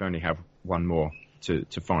happens, then we've only have 1 more to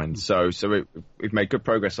find. So we've made good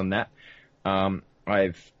progress on that.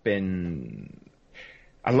 I've been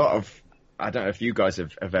a lot of. I don't know if you guys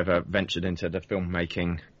have ever ventured into the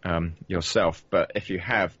filmmaking yourself, but if you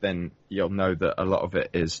have, then you'll know that a lot of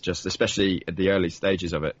it is just, especially at the early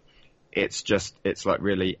stages of it, it's like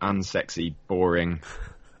really unsexy, boring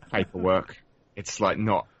paperwork. It's like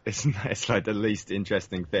it's like the least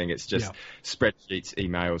interesting thing. It's just spreadsheets,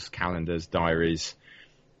 emails, calendars, diaries,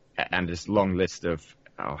 and this long list of,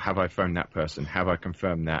 oh, have I phoned that person? Have I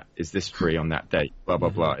confirmed that? Is this free on that date? Blah, blah,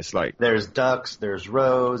 blah. It's like... There's ducks, there's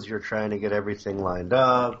rows, you're trying to get everything lined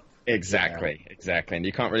up. Exactly. And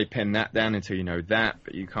you can't really pin that down until you know that,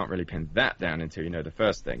 but you can't really pin that down until you know the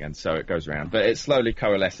first thing, and so it goes around. But it slowly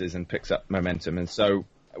coalesces and picks up momentum, and so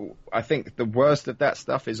I think the worst of that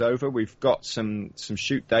stuff is over. We've got some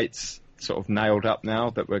shoot dates sort of nailed up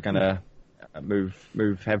now that we're going to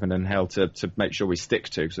move heaven and hell to make sure we stick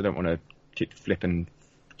to, because I don't want to keep flipping,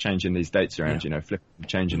 changing these dates around, flipping,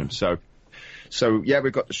 changing them. So yeah,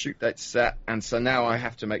 we've got the shoot dates set, and so now I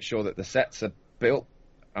have to make sure that the sets are built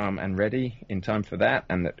and ready in time for that,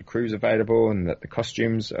 and that the crew's available, and that the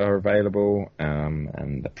costumes are available,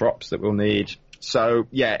 and the props that we'll need. So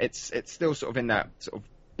yeah, it's still sort of in that sort of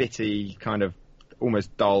bitty kind of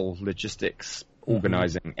almost dull logistics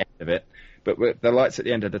organising end of it, but the light's at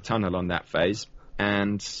the end of the tunnel on that phase.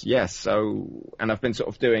 And yes, and I've been sort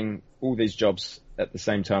of doing all these jobs at the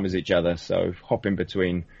same time as each other, so hopping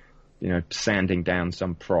between, sanding down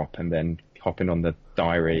some prop and then hopping on the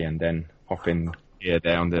diary and then hopping here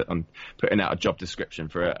down on putting out a job description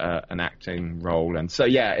for an acting role. And so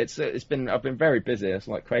yeah, I've been very busy. It's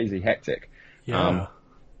like crazy hectic. Yeah.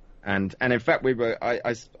 And in fact,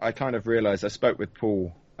 I kind of realized, I spoke with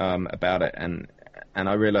Paul about it, and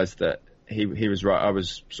I realized that he was right. I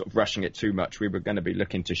was sort of rushing it too much. We were going to be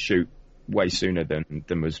looking to shoot way sooner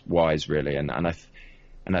than was wise, really. And I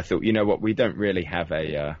thought, you know what, we don't really have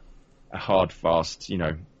a hard, fast,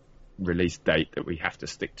 release date that we have to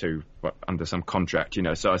stick to under some contract,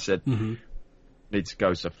 So I said, need to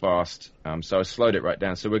go so fast. So I slowed it right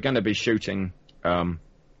down. So we're going to be shooting, we're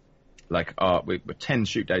 10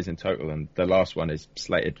 shoot days in total, and the last one is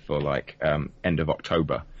slated for end of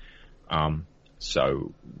October.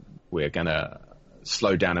 So we're going to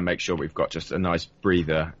slow down and make sure we've got just a nice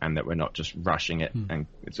breather, and that we're not just rushing it and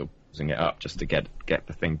sort of pushing it up just to get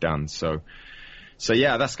the thing done. So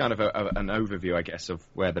yeah, that's kind of an overview, I guess, of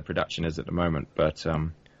where the production is at the moment. But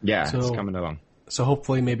it's coming along. So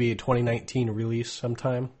hopefully maybe a 2019 release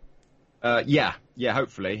sometime? Yeah,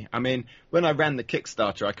 hopefully. I mean, when I ran the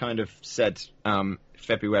Kickstarter, I kind of said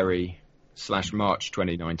February/March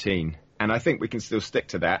 2019, and I think we can still stick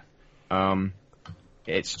to that.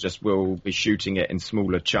 It's just we'll be shooting it in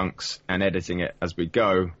smaller chunks and editing it as we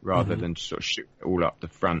go, rather than sort of shoot it all up the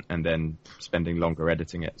front and then spending longer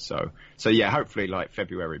editing it. So yeah, hopefully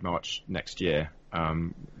February, March next year.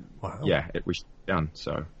 Wow. Yeah, we should be done.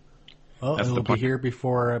 So it'll be here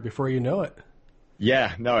before you know it.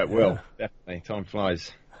 Yeah, no, it will. Definitely. Time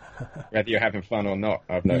flies. Whether you're having fun or not,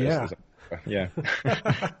 I've noticed. Yeah.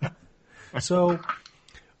 So,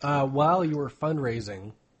 while you were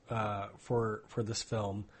fundraising for this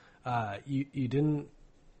film, you didn't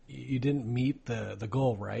meet the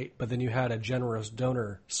goal, right? But then you had a generous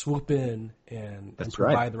donor swoop in and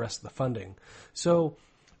provide the rest of the funding. So,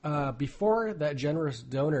 before that generous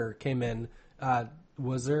donor came in,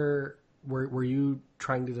 were you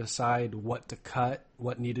trying to decide what to cut,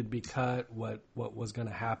 what needed to be cut, what was going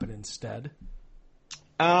to happen instead?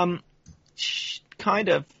 Kind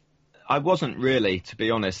of. I wasn't really, to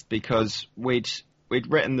be honest, because we'd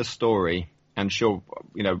written the story, and sure,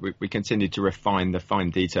 we continued to refine the fine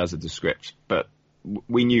details of the script, but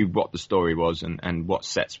we knew what the story was and what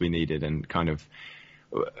sets we needed, and kind of,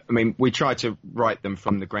 I mean, we try to write them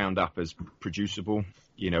from the ground up as producible.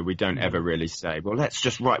 We don't ever really say, well, let's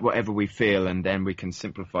just write whatever we feel and then we can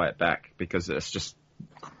simplify it back, because it's just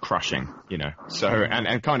crushing, So,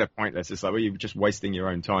 and kind of pointless. It's like, well, you're just wasting your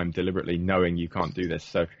own time deliberately knowing you can't do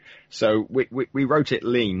this. So we wrote it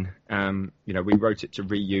lean. We wrote it to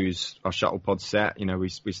reuse our shuttle pod set. We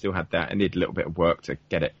still had that. It needed a little bit of work to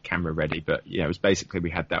get it camera ready, but it was basically,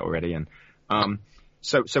 we had that already. And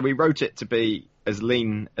so we wrote it to be as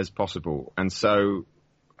lean as possible. And so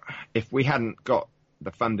if we hadn't got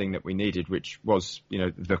the funding that we needed, which was,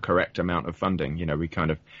 the correct amount of funding, we kind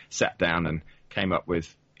of sat down and came up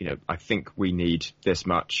with, I think we need this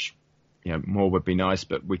much, more would be nice,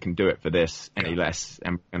 but we can do it for this, any less,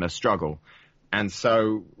 and we're going to struggle. And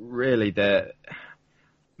so really I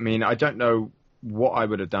don't know what I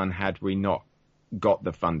would have done had we not got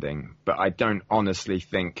the funding, but I don't honestly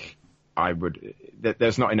think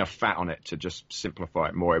there's not enough fat on it to just simplify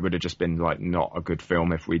it more. It would have just been like not a good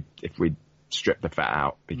film if we stripped the fat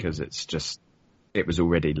out, because it was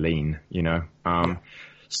already lean,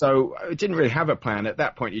 So I didn't really have a plan. At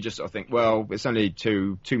that point, you just sort of think, well, it's only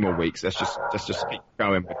two more weeks. Let's just keep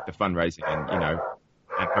going with the fundraising and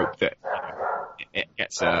hope that it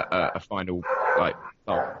gets a final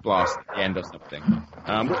blast at the end or something.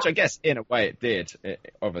 Which I guess in a way it did,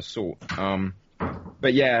 of a sort.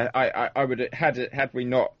 But yeah, I would had we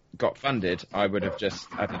not got funded, I would have just,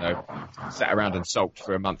 I don't know, sat around and sulked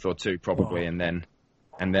for a month or two probably, and then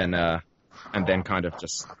kind of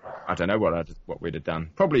just, I don't know what we'd have done.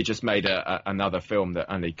 Probably just made another film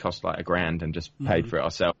that only cost like $1,000 and just paid for it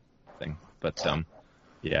ourselves. But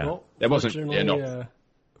yeah, well, there wasn't enough.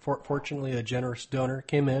 Fortunately, a generous donor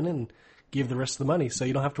came in and gave the rest of the money, so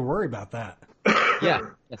you don't have to worry about that. Yeah,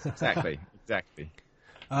 yes, exactly.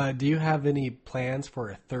 Do you have any plans for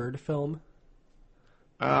a third film?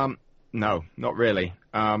 No, not really.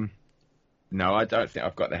 No, I don't think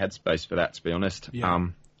I've got the headspace for that, to be honest. Yeah.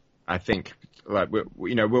 I think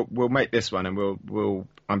we'll make this one, and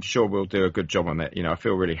I'm sure we'll do a good job on it. I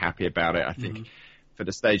feel really happy about it. I think for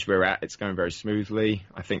the stage we're at, it's going very smoothly.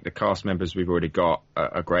 I think the cast members we've already got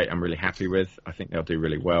are great. I'm really happy with. I think they'll do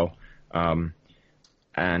really well.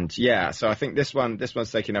 And yeah, so I think this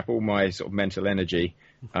one's taking up all my sort of mental energy.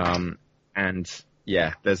 And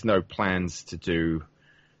yeah, there's no plans to do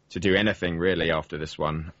anything really after this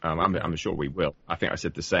one. I'm sure we will. I think I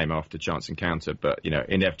said the same after Chance Encounter, but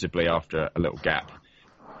inevitably after a little gap,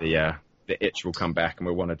 the itch will come back and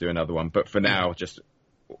we'll want to do another one. But for now, just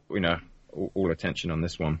all attention on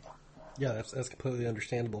this one. Yeah, that's completely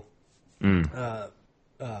understandable.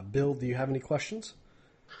 Bill, do you have any questions?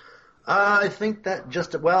 I think that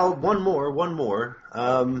one more.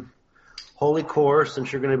 Holy Core,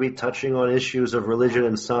 since you're going to be touching on issues of religion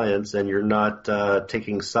and science and you're not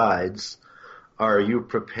taking sides, are you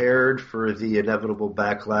prepared for the inevitable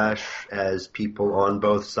backlash as people on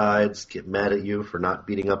both sides get mad at you for not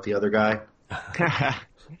beating up the other guy?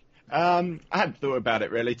 I hadn't thought about it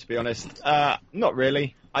really, to be honest. Not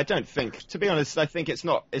really. I don't think, to be honest, I think it's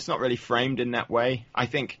not really framed in that way. I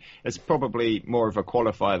think it's probably more of a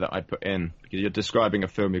qualifier that I put in, because you're describing a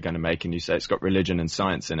film you're going to make and you say it's got religion and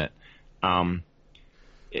science in it.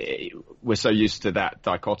 We're so used to that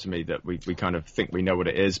dichotomy that we kind of think we know what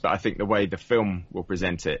it is, but I think the way the film will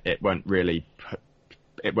present it, it won't really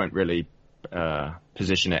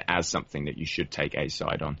position it as something that you should take a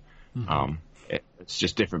side on. It's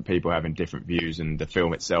just different people having different views, and the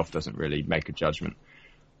film itself doesn't really make a judgment.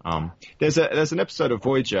 There's an episode of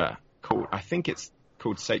Voyager I think it's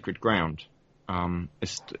called Sacred Ground.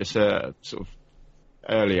 It's a sort of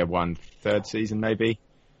earlier one, third season maybe,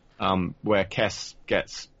 where Kes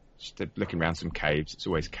gets looking around some caves. It's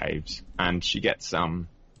always caves, and she gets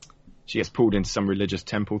pulled into some religious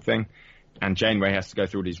temple thing, and Janeway has to go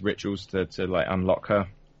through all these rituals to like unlock her,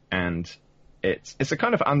 and it's a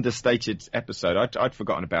kind of understated episode. I'd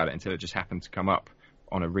forgotten about it until it just happened to come up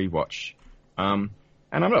on a rewatch.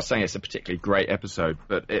 And I'm not saying it's a particularly great episode,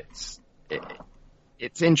 but it's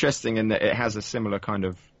interesting in that it has a similar kind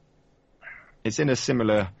of, it's in a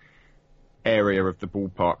similar area of the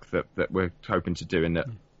ballpark that we're hoping to do, in that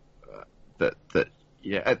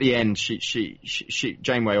yeah, at the end she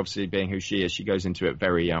Janeway, obviously being who she is, she goes into it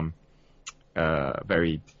very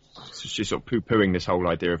she's sort of poo-pooing this whole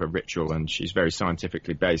idea of a ritual, and she's very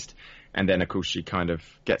scientifically based, and then of course she kind of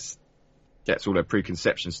gets all her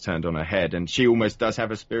preconceptions turned on her head, and she almost does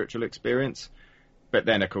have a spiritual experience. But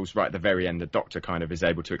then, of course, right at the very end, the Doctor kind of is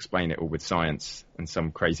able to explain it all with science and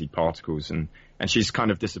some crazy particles, and she's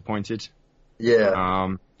kind of disappointed.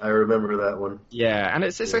 Yeah, I remember that one. Yeah, and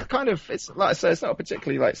it's a kind of, it's like I say, it's not a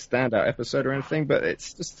particularly like standout episode or anything, but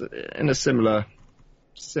it's just in a similar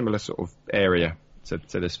sort of area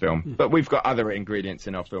to this film. But we've got other ingredients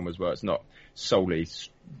in our film as well. It's not solely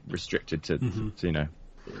restricted to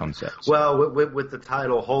concepts. Well, with the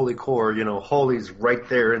title Holy Core, Holy's right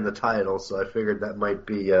there in the title, so I figured that might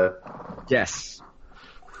be... Yes.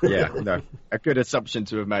 Yeah, no. A good assumption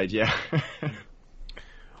to have made, yeah.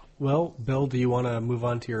 Well, Bill, do you want to move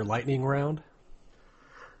on to your lightning round?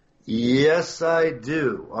 Yes, I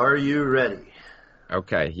do. Are you ready?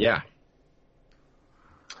 Okay, yeah.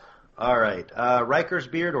 All right. Riker's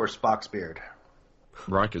beard or Spock's beard?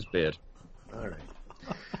 Riker's beard. All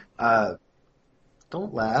right.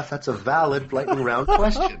 Don't laugh. That's a valid lightning round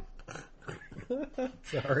question.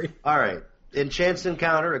 Sorry. All right. In Chance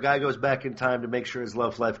Encounter, a guy goes back in time to make sure his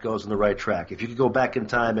love life goes on the right track. If you could go back in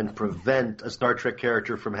time and prevent a Star Trek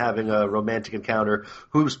character from having a romantic encounter,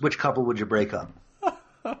 which couple would you break up?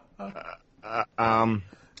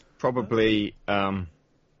 Probably. Oh,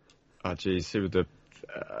 geez, who were the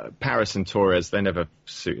Paris and Torres? They never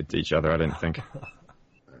suited each other, I didn't think.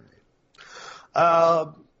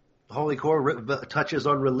 Holy Core touches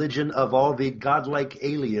on religion of all the godlike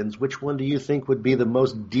aliens. Which one do you think would be the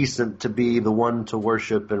most decent to be the one to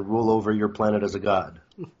worship and rule over your planet as a god?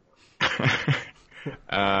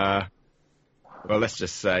 Well, let's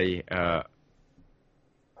just say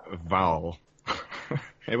Val.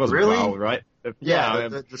 It wasn't really? Val, right? Yeah,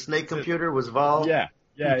 the snake computer was Val. Yeah.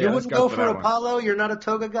 You wouldn't go for Apollo? You're not a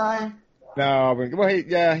toga guy? No, well,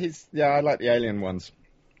 I like the alien ones.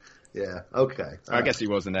 Yeah, okay. I guess he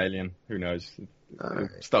was an alien. Who knows?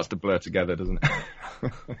 It starts to blur together, doesn't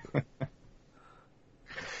it?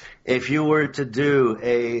 If you were to do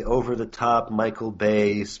a over-the-top Michael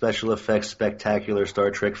Bay special effects spectacular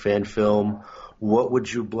Star Trek fan film, what would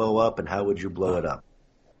you blow up and how would you blow it up?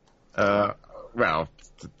 Well,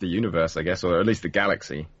 the universe, I guess, or at least the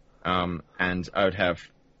galaxy. And I would have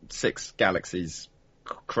 6 galaxies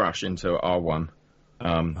crash into R1.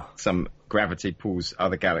 Some gravity pulls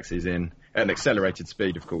other galaxies in at an accelerated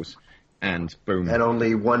speed, of course, and boom. And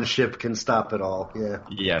only one ship can stop it all, yeah.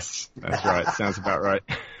 Yes, that's right. Sounds about right.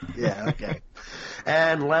 Yeah, okay.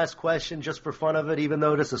 And last question, just for fun of it, even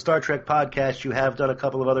though this is a Star Trek podcast, you have done a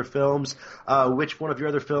couple of other films. Which one of your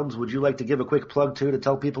other films would you like to give a quick plug to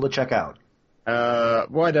tell people to check out?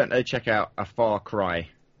 Why don't they check out A Far Cry?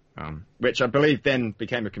 Which I believe then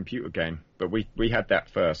became a computer game, but we had that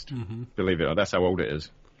first. Believe it or not, that's how old it is.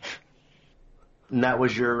 And that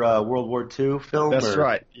was your World War II film? That's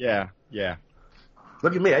right, yeah.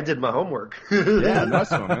 Look at me, I did my homework. Yeah,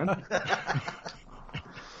 nice one, man.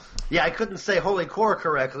 Yeah, I couldn't say Holy Core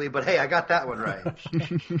correctly, but hey, I got that one right.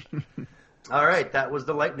 All right, that was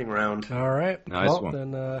the lightning round. All right. Nice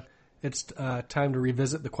one. Then it's time to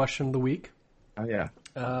revisit the question of the week. Oh, yeah.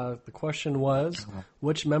 The question was,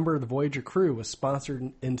 which member of the Voyager crew was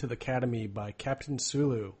sponsored into the Academy by Captain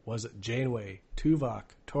Sulu? Was it Janeway, Tuvok,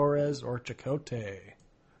 Torres, or Chakotay?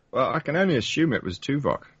 Well, I can only assume it was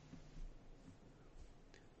Tuvok.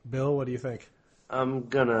 Bill, what do you think? I'm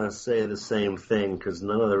going to say the same thing, because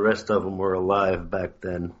none of the rest of them were alive back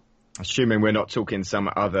then. Assuming we're not talking some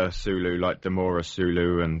other Sulu, like Demora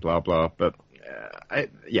Sulu and blah, blah, but,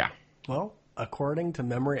 yeah. Well, according to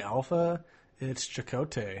Memory Alpha, it's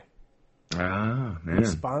Chakotay. Ah, man.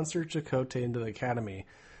 Sponsored Chakotay into the Academy.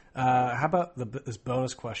 How about this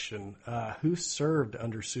bonus question? Who served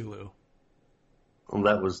under Sulu? Well,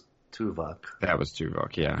 that was Tuvok. That was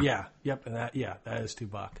Tuvok, yeah. Yeah, yep, and that is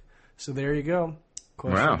Tuvok. So there you go.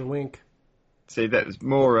 Question of the week. See, that's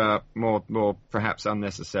more perhaps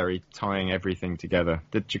unnecessary tying everything together.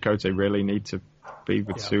 Did Chakotay really need to be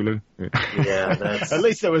with Sulu? Yeah, that's... At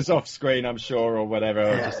least it was off screen, I'm sure, or whatever.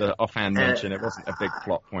 Or just an offhand mention. It wasn't a big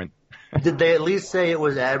plot point. Did they at least say it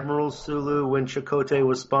was Admiral Sulu when Chakotay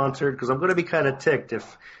was sponsored? Because I'm going to be kind of ticked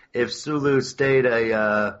if Sulu stayed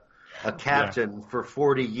a captain for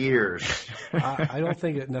 40 years. I don't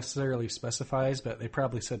think it necessarily specifies, but they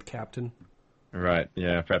probably said captain. Right,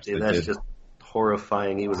 yeah, perhaps they that's did. Just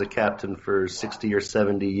horrifying. He was a captain for 60 or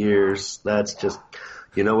 70 years. That's just,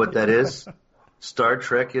 you know what that is? Star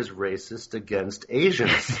Trek is racist against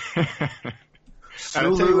Asians.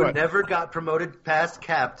 Sulu never got promoted past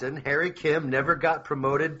captain. Harry Kim never got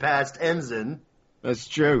promoted past ensign. That's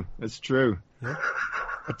true. Yeah.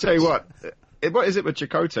 I'll tell you what is it with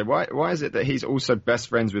Chakotay? Why is it that he's also best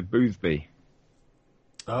friends with Boothby?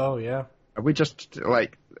 Oh, yeah. Are we just,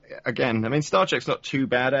 again, I mean, Star Trek's not too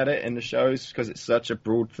bad at it in the shows because it's such a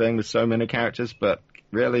broad thing with so many characters, but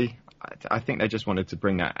really, I think they just wanted to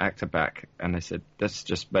bring that actor back, and they said, let's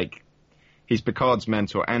just make he's Picard's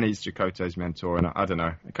mentor and he's Chakotay's mentor, and I don't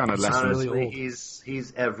know, it kind of lessens. really Honestly,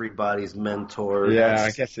 he's everybody's mentor. Yeah,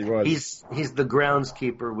 I guess he was. He's the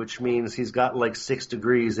groundskeeper, which means he's got like 6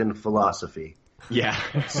 degrees in philosophy. Yeah.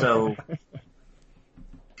 So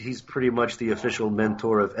he's pretty much the official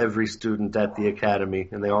mentor of every student at the academy,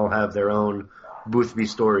 and they all have their own Boothby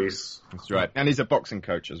stories. That's right. And he's a boxing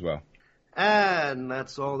coach as well. And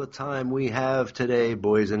that's all the time we have today,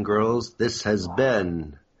 boys and girls. This has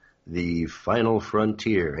been The Final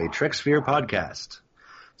Frontier, a TrekSphere podcast.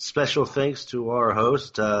 Special thanks to our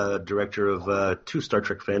host, director of 2 Star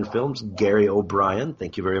Trek fan films, Gary O'Brien.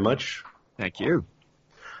 Thank you very much. Thank you.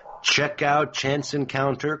 Check out Chance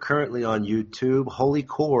Encounter, currently on YouTube. Holy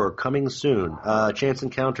Core, coming soon. Chance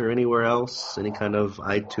Encounter anywhere else? Any kind of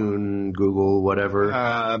iTunes, Google, whatever?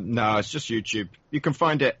 No, it's just YouTube. You can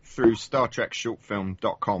find it through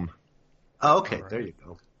StarTrekShortFilm.com. Oh, okay, there you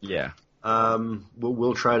go. Yeah.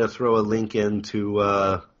 We'll try to throw a link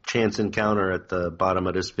into Chance Encounter at the bottom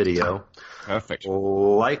of this video. Perfect.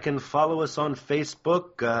 Like and follow us on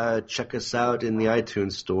Facebook. Check us out in the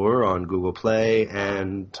iTunes Store, on Google Play,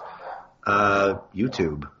 and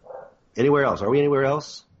YouTube. Anywhere else? Are we anywhere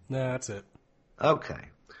else? Nah, that's it. Okay.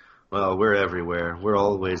 Well, we're everywhere. We're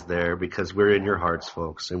always there because we're in your hearts,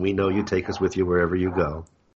 folks, and we know you take us with you wherever you go.